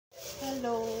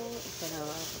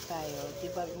tayo.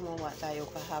 Diba gumawa tayo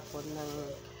kahapon ng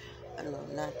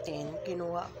natin.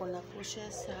 Kinuha ko na po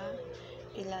siya sa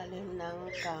ilalim ng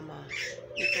kama.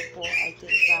 Ito po ay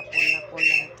tinatapon na po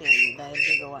natin dahil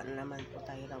gagawa na naman po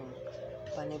tayo ng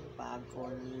panibago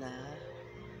na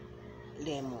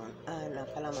lemon, na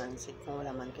kalamansi. Kung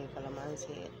wala man kayo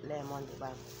kalamansi, lemon,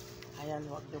 diba? Ayan,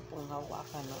 huwag nyo pong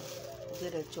hawakan, no?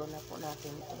 Diretso na po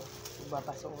natin ito.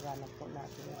 Ibabasura na po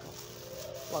natin ito.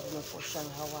 Huwag nyo po siyang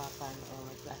hawakan.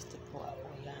 May plastic po ako.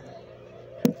 Yan.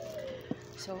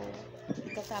 So,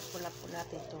 itatapon na po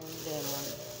natin itong lemon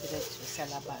diretso sa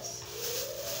labas.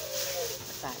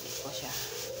 Natali ko siya.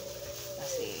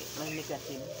 Kasi may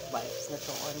negative vibes na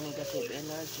to or negative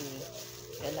energy.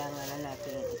 Kailangan na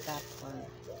natin itapon.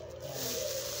 Yan.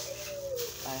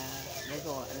 Para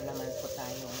gagawa na naman po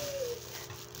tayong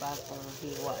bagong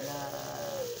hiwa na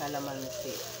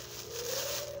kalamansi.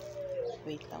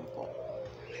 Wait lang po.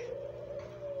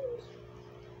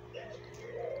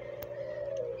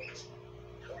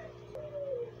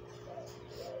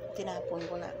 Tinapon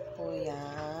ko na po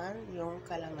yan, yung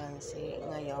kalamansi.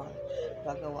 Ngayon,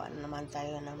 gagawa na naman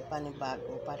tayo ng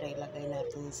panibago para ilagay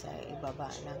natin sa ibaba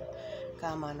ng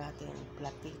kama natin.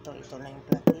 Platito, ito na yung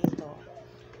platito.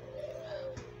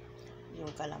 Yung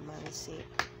kalamansi,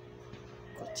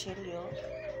 kutsilyo,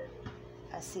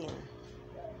 asin.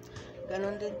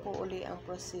 Ganon din po uli ang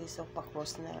proseso,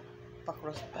 pakros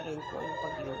pa rin po yung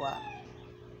paghiwa.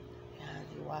 Yan,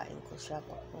 hiwain ko siya,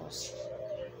 pakros.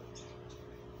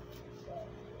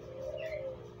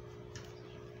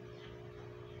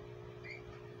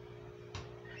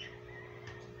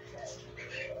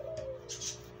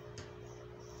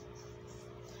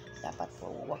 Dapat po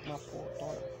huwag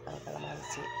maputol ang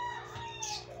kalamansi.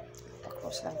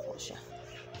 Pakros lang po siya.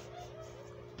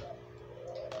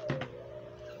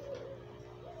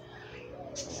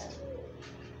 Ayan.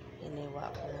 Hiniwa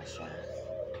ko na siya.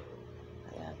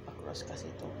 Ayan, pakros kasi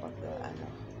ito pag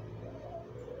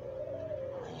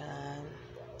ayan.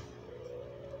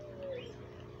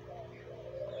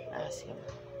 Asim.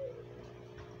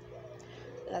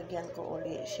 Lagyan ko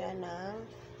uli siya ng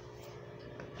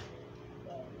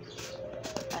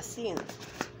asin.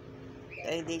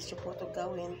 3 days po ito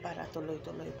gawin para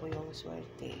tuloy-tuloy po yung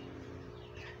swerte.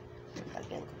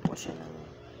 Lagyan ko po siya ng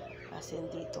asin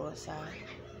dito sa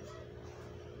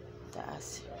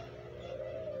taas.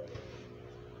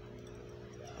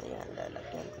 Ayan,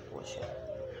 lalagyan ko po siya.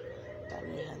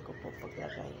 Tamihan ko po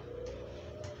paglagay.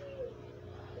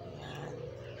 Ayan.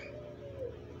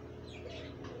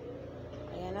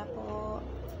 Ayan na po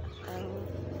ang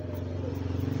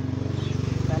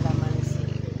kalamansi.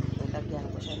 Lagyan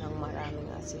ko siya ng maraming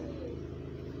asin.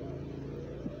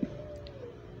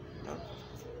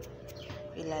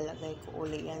 Ilalagay ko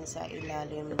uli yan sa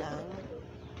ilalim ng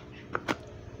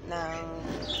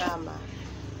kama.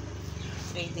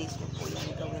 3 days mo po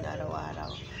yan gawin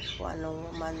araw-araw. Kung ano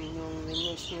man yung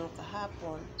wish nyo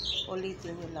kahapon,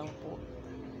 ulitin nyo lang po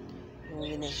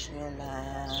yung wish nyo na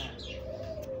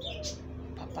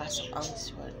papasok ang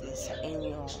swerte sa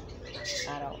inyo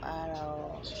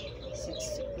araw-araw.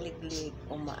 Liglig,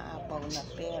 umaapaw na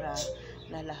pera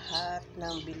na lahat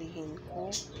ng bilihin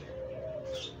ko,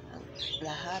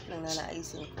 lahat ng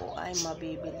nanaisin ko ay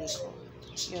mabibili ko.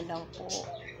 Yun lang po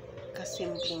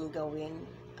kasimpleng gawin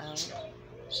ang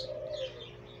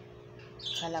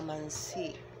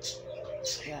kalamansi.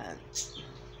 Yan.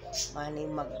 Money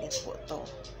magnet po to.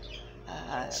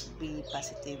 Be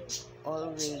positive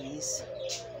always.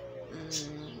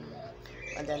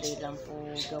 Madali lang po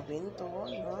gawin to,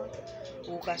 no?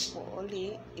 Bukas po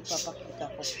uli, ipapakita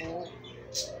ko po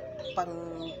pang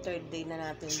 3rd day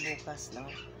na natin bukas, no?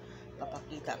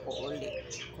 Papakita ko uli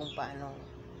kung paano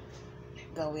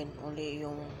gawin uli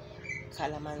yung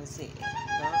kalamansi,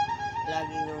 no?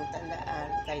 Lagi niyong tandaan,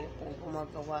 kayo po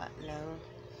gumagawa ng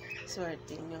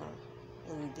swerte nyo,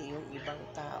 hindi yung ibang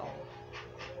tao.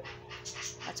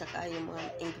 At saka yung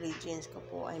mga ingredients ko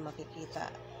po ay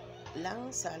makikita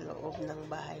lang sa loob ng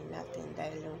bahay natin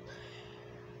dahil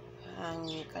ang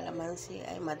kalamansi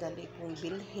ay madali pong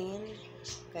bilhin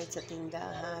kahit sa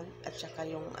tindahan. At saka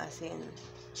yung asin,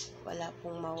 wala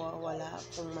pong mawawala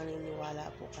kung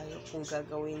maniniwala po kayo kung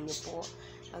gagawin niyo po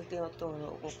ang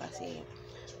tinuturo ko, kasi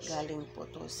galing po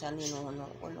to sa ninuno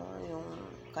ko, no? Yung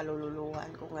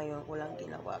kalululuhan ko ngayon ko lang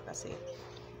ginawa kasi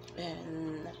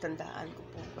natandaan ko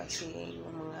po kasi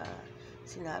yung mga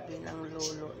sinabi ng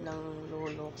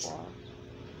lolo ko.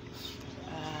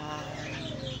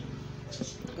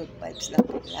 Good vibes lang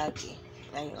po lagi.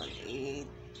 Ngayon,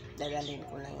 dadalhin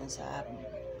ko na yun sa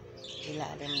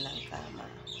ilalim ng kama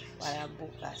para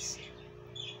bukas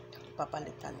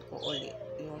papalitan ko uli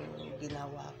yung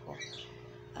ginawa ko.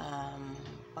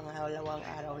 Pangalawang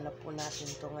araw na po natin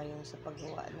to ngayon sa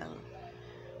paggawa ng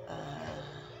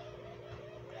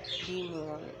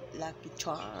lemon lucky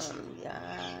charm.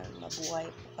 Yan, mabuhay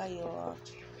po kayo.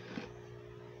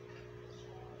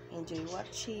 Enjoy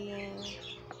watching.